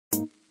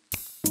Hey,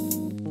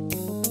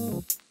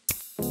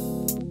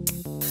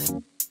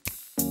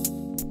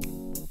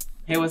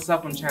 what's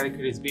up? I'm Charlie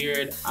Curtis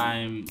Beard.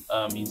 I'm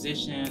a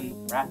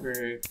musician,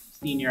 rapper,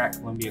 senior at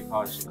Columbia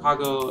College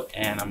Chicago,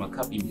 and I'm a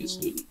Cup music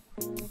student.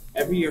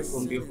 Every year,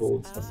 Columbia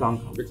holds a song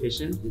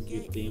competition. This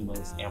year's theme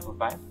was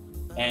Amplify,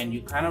 and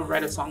you kind of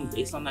write a song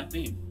based on that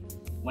theme.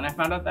 When I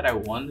found out that I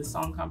won the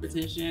song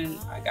competition,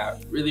 I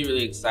got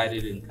really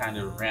excited and kind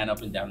of ran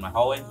up and down my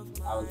hallway.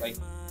 I was like,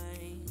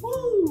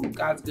 woo,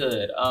 God's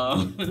good.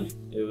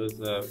 It was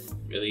a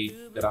really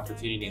good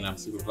opportunity and I'm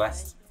super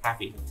blessed,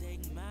 happy.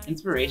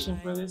 Inspiration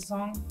for this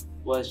song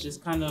was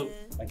just kind of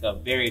like a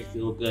very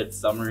feel-good,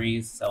 summery,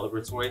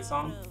 celebratory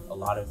song. A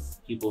lot of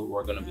people who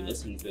are going to be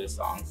listening to this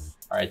song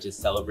are just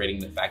celebrating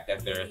the fact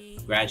that they're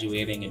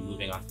graduating and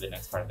moving on to the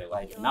next part of their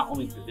life. And not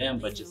only for them,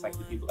 but just like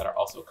the people that are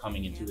also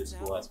coming into the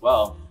school as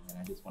well. And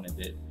I just wanted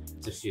it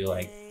to feel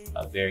like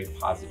a very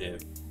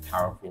positive,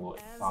 powerful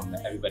song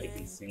that everybody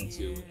can sing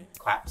to and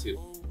clap to.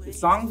 The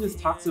song just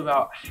talks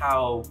about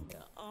how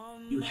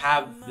you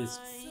have this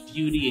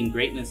beauty and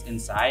greatness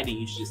inside and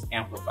you should just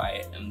amplify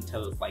it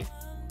until it's like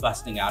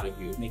busting out of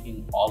you,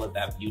 making all of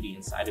that beauty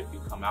inside of you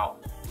come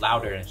out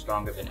louder and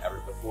stronger than ever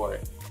before.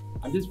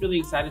 I'm just really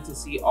excited to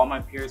see all my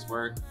peers'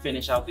 work,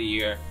 finish out the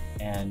year,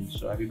 and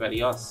show everybody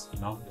else,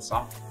 the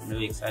song. I'm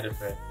really excited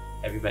for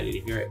everybody to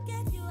hear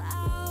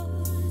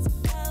it.